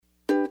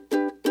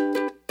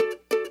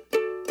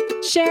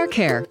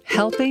ShareCare,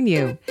 helping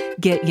you.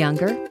 Get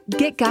younger,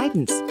 get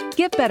guidance,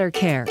 get better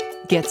care,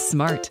 get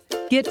smart,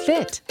 get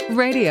fit.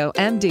 Radio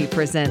MD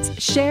presents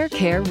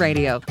ShareCare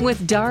Radio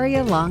with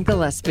Daria Long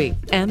Gillespie,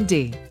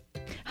 MD.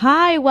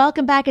 Hi,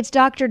 welcome back. It's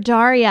Dr.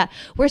 Daria.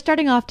 We're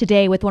starting off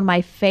today with one of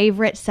my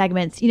favorite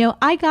segments. You know,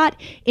 I got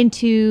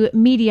into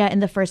media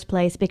in the first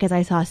place because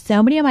I saw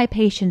so many of my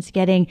patients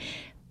getting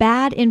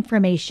bad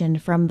information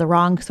from the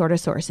wrong sort of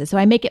sources. So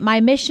I make it my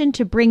mission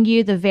to bring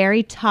you the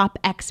very top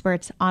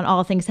experts on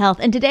all things health.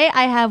 And today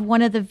I have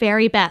one of the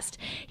very best.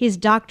 He's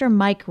Dr.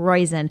 Mike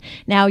Roizen.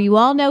 Now, you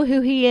all know who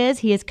he is.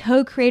 He is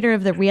co-creator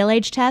of the Real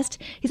Age Test.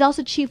 He's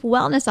also chief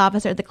wellness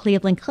officer at the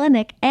Cleveland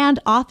Clinic and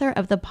author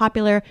of the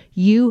popular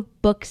You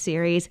book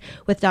series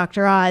with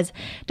Dr. Oz.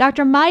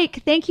 Dr.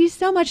 Mike, thank you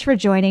so much for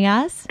joining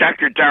us.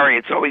 Dr. Daria,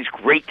 it's always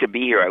great to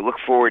be here. I look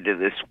forward to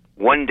this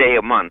one day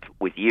a month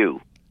with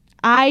you.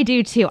 I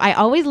do too. I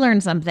always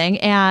learn something,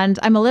 and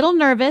I'm a little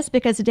nervous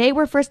because today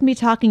we're first going to be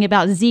talking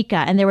about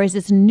Zika, and there was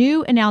this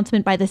new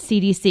announcement by the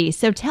CDC.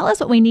 So tell us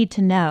what we need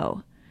to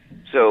know.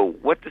 So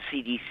what the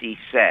CDC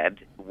said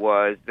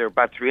was there are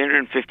about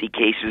 350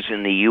 cases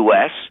in the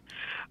U.S.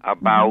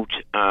 About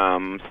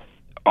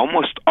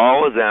almost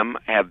all of them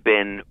have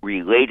been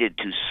related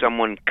to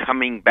someone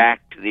coming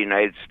back to the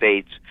United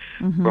States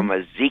from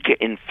a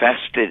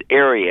Zika-infested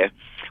area,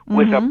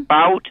 with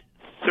about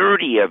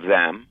 30 of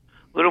them,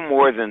 a little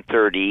more than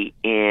 30,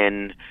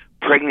 in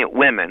pregnant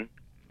women,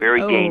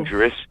 very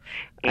dangerous.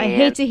 And I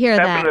hate to hear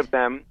that.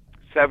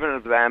 Seven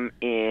of them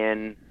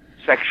in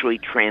sexually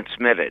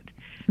transmitted.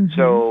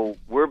 So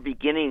we're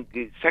beginning,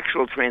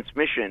 sexual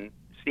transmission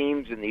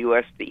seems in the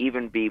U.S. to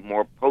even be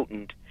more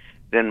potent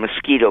than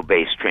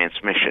mosquito-based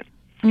transmission.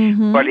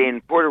 But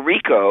in Puerto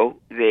Rico,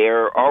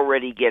 they're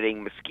already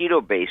getting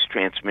mosquito-based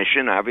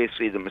transmission.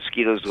 Obviously, the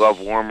mosquitoes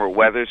love warmer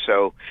weather,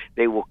 so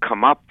they will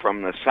come up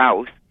from the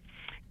south.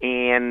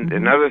 And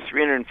another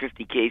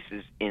 350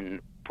 cases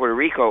in Puerto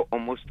Rico.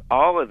 Almost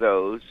all of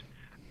those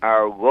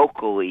are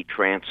locally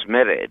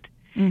transmitted.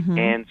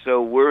 And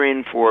so we're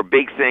in for a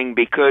big thing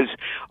because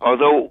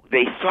although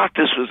they thought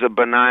this was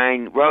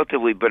a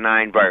relatively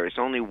benign virus,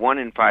 only 1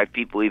 in 5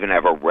 people even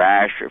have a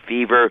rash or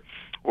fever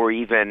or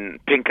even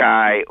pink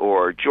eye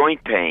or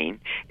joint pain,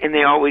 and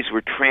they always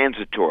were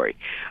transitory.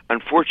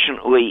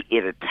 Unfortunately,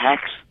 it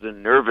attacks the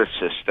nervous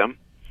system,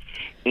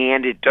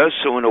 and it does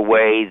so in a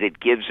way that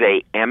gives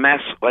a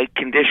MS-like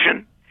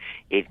condition.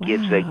 It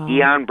gives a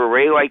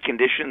Guillain-Barré-like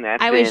condition.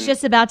 I was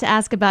just about to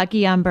ask about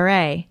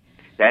Guillain-Barré.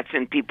 That's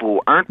in people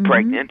who aren't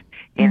pregnant.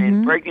 And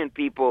in pregnant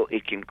people,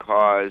 it can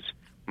cause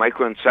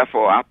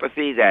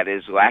microencephalopathy, that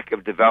is lack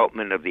of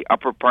development of the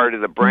upper part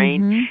of the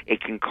brain.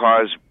 It can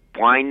cause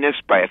blindness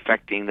by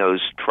affecting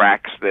those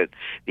tracts that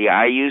the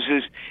eye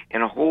uses,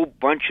 and a whole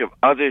bunch of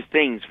other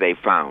things they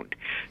found.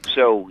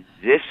 So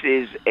this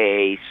is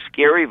a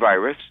scary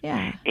virus,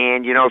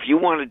 and, you know, if you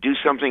want to do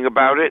something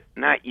about it,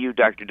 not you,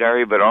 Dr.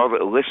 Daria, but all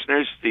the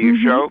listeners to your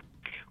show,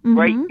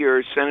 write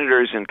your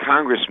senators and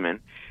congressmen.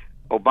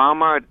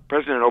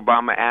 President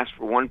Obama asked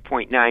for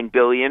 $1.9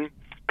 billion.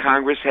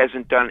 Congress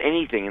hasn't done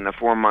anything in the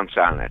 4 months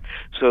on it.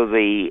 So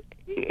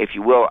if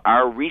you will,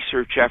 our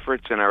research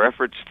efforts and our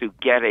efforts to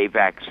get a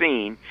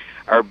vaccine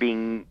are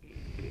being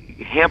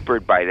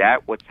hampered by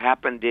that. What's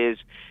happened is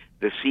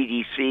the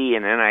CDC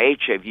and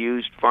NIH have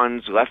used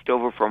funds left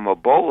over from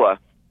Ebola.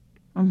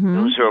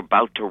 Those are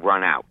about to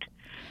run out.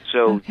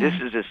 So this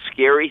is a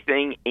scary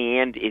thing,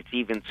 and it's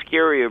even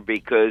scarier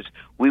because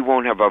we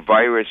won't have a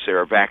virus or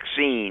a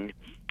vaccine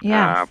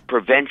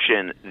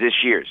prevention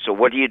this year. So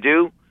what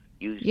do?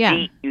 Use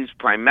DEET, use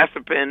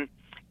primethoprim,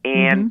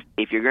 and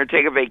if you're going to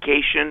take a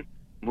vacation,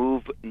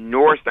 move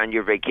north on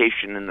your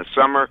vacation in the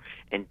summer,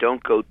 and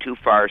don't go too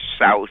far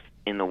south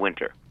in the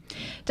winter.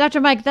 Dr.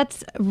 Mike,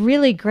 that's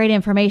really great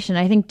information.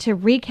 I think to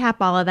recap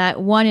all of that,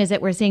 one is that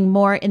we're seeing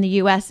more in the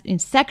U.S. in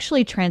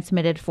sexually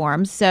transmitted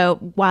forms. So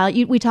while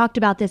we talked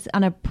about this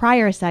on a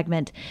prior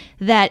segment,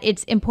 that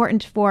it's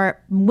important for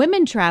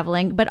women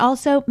traveling, but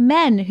also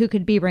men who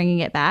could be bringing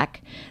it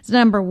back. So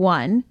number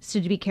one,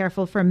 so to be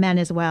careful for men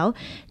as well.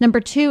 Number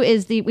two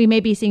is we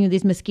may be seeing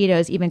these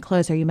mosquitoes even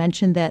closer. You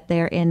mentioned that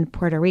they're in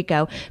Puerto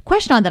Rico.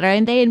 Question on that,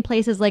 are they in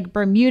places like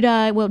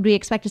Bermuda? Would we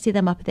expect to see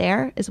them up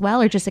there as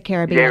well, or just the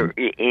Caribbean?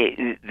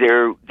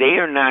 They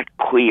are not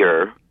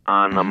clear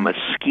on the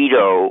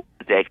mosquito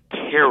that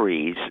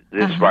carries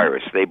this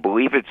virus. They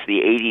believe it's the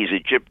Aedes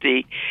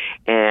aegypti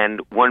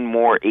and one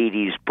more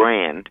Aedes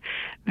brand.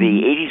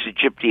 The Aedes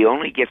aegypti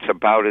only gets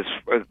about a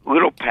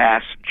little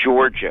past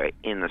Georgia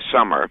in the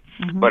summer,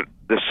 but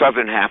the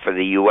southern half of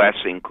the U.S.,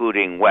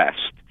 including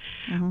west.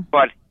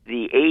 But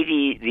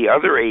the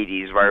other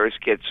Aedes virus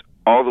gets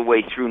all the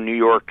way through New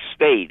York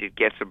State. It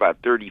gets about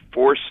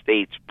 34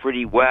 states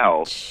pretty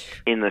well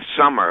in the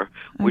summer,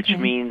 which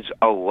means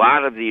a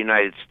lot of the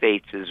United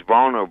States is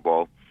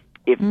vulnerable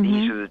if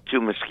these are the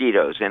two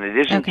mosquitoes. And it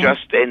isn't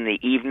just in the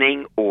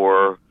evening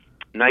or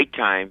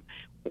nighttime.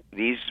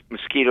 These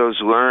mosquitoes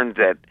learned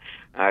that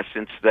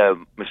since the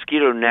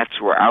mosquito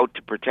nets were out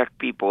to protect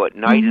people at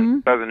night in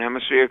the Southern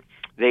Hemisphere,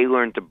 they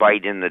learned to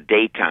bite in the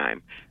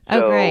daytime.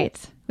 So,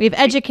 great. We've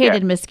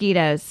educated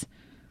mosquitoes.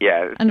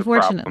 Yeah,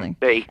 unfortunately.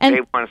 They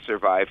want to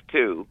survive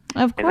too.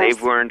 Of course. And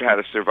they've learned how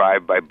to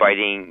survive by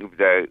biting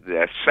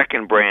the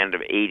second brand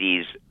of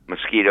Aedes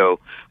mosquito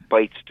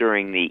bites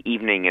during the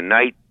evening and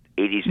night,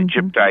 Aedes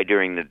aegypti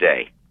during the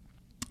day.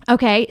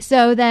 Okay,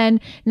 so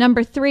then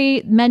number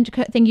 3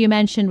 thing you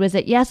mentioned was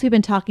that, yes, we've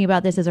been talking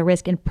about this as a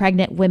risk in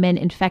pregnant women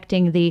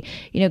infecting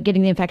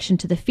getting the infection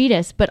to the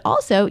fetus, but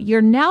also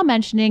you're now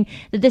mentioning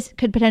that this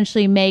could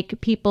potentially make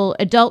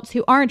adults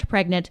who aren't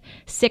pregnant,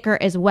 sicker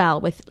as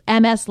well with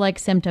MS-like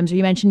symptoms.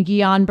 You mentioned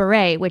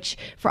Guillain-Barré, which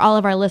for all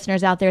of our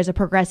listeners out there is a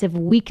progressive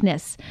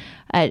weakness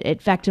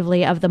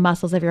effectively of the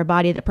muscles of your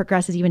body that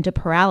progresses even to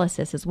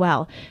paralysis as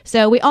well.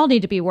 So we all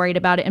need to be worried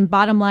about it. And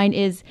bottom line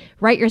is,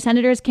 write your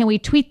senators. Can we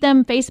tweet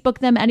them, Facebook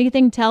them,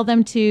 anything? Tell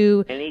them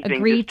to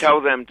agree. Just tell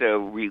them to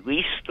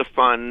release the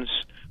funds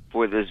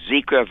for the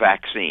Zika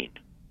vaccine.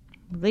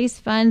 Release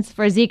funds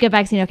for Zika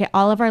vaccine. Okay,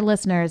 all of our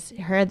listeners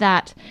heard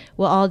that.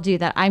 We'll all do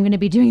that. I'm going to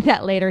be doing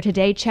that later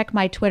today. Check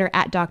my Twitter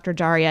at Dr.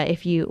 Daria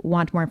if you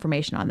want more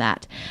information on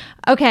that.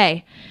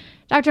 Okay.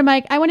 Dr.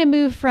 Mike, I want to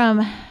move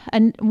from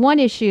one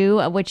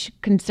issue which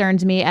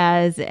concerns me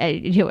as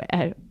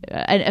a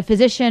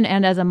physician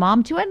and as a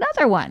mom to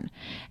another one.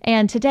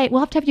 And today,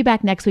 we'll have to have you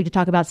back next week to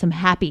talk about some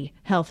happy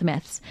health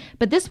myths.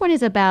 But this one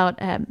is about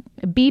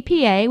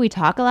BPA. We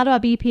talk a lot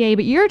about BPA,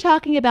 but you're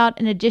talking about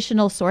an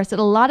additional source that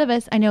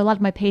I know a lot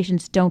of my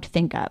patients don't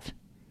think of.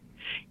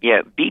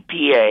 Yeah,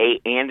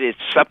 BPA and its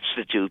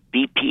substitute,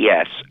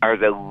 BPS, are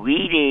the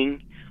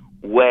leading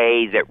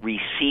way that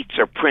receipts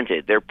are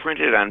printed. They're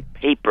printed on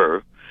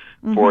paper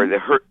for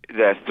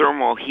the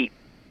thermal heat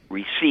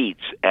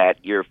receipts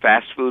at your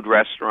fast food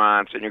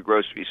restaurants and your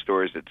grocery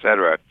stores,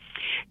 etc.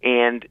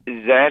 And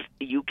that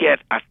you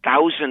get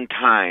 1,000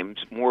 times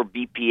more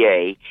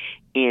BPA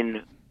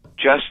in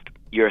just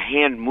your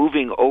hand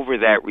moving over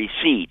that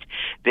receipt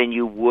than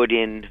you would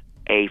in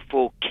a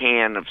full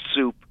can of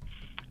soup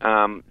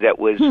that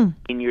was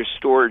in your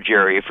storage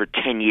area for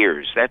 10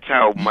 years. That's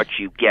how much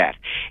you get.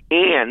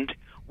 And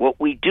what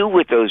we do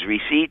with those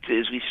receipts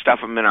is we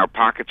stuff them in our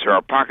pockets or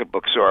our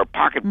pocketbooks, so our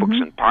pocketbooks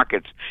and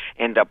pockets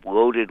end up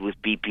loaded with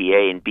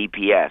BPA and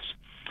BPS.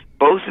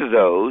 Both of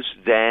those,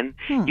 then,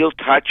 you'll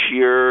touch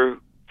your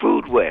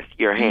food with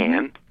your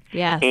hand.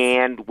 Yes.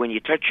 And when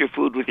you touch your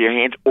food with your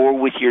hand or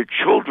with your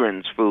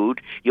children's food,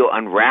 you'll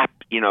unwrap,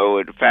 at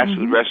a fast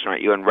food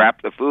restaurant, you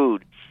unwrap the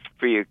food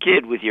for your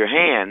kid with your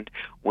hand.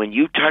 When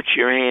you touch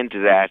your hand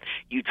to that,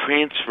 you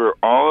transfer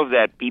all of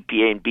that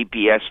BPA and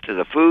BPS to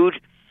the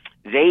food.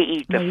 They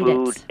eat the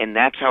food, and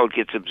that's how it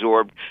gets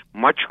absorbed,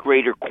 much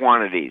greater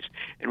quantities.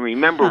 And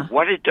remember,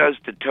 what it does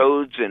to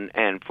toads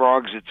and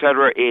frogs,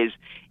 etc., is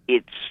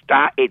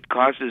it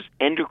causes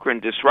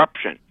endocrine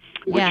disruption,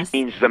 which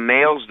means the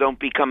males don't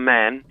become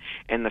men,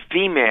 and the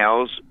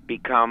females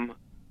become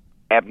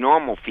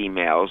abnormal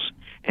females.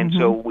 And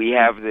so we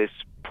have this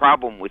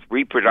problem with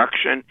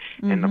reproduction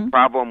and the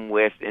problem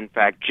with, in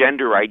fact,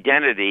 gender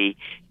identity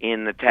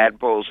in the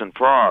tadpoles and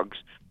frogs,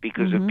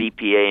 because of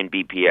BPA and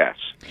BPS.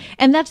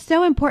 And that's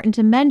so important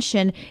to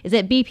mention, is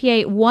that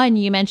BPA, one,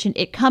 you mentioned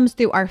it comes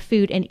through our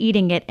food and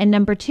eating it. And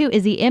number 2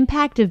 is the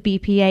impact of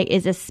BPA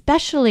is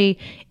especially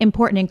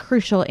important and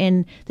crucial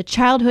in the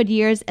childhood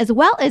years as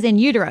well as in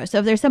utero. So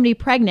if there's somebody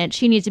pregnant,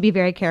 she needs to be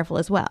very careful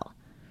as well.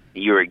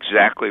 You're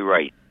exactly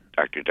right,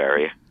 Dr.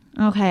 Daria.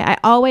 Okay. I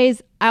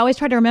always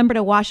try to remember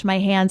to wash my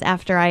hands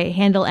after I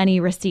handle any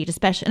receipt,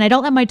 especially, and I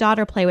don't let my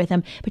daughter play with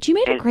them. But you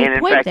made a great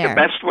point there. And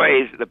in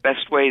fact, the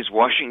best way is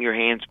washing your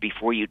hands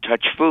before you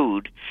touch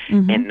food,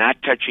 and not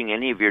touching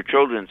any of your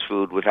children's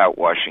food without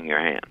washing your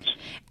hands.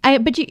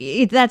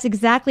 That's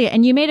exactly it.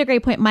 And you made a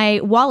great point. My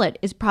wallet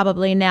is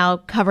probably now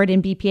covered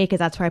in BPA because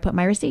that's where I put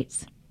my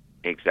receipts.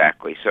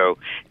 Exactly. So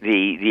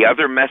the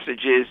other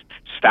message is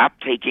stop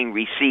taking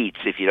receipts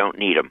if you don't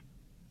need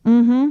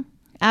them.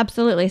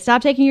 Absolutely.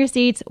 Stop taking your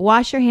receipts,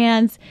 wash your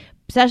hands,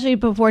 especially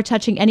before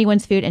touching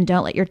anyone's food, and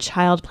don't let your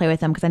child play with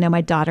them, because I know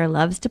my daughter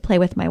loves to play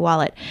with my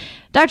wallet.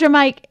 Dr.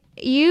 Mike,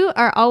 you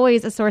are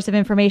always a source of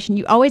information.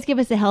 You always give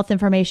us the health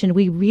information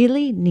we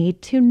really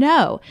need to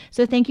know.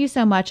 So thank you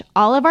so much.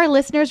 All of our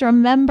listeners,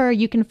 remember,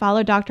 you can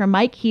follow Dr.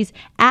 Mike. He's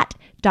at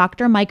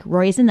Dr. Mike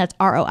Roizen, that's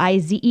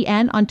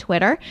Roizen on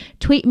Twitter.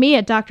 Tweet me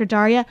at Dr.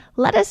 Daria.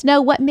 Let us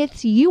know what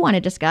myths you want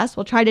to discuss.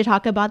 We'll try to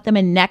talk about them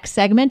in next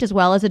segment as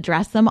well as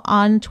address them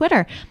on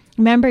Twitter.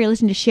 Remember, you're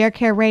listening to Share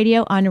Care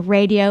Radio on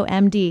Radio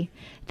MD.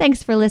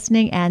 Thanks for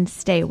listening and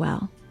stay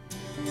well.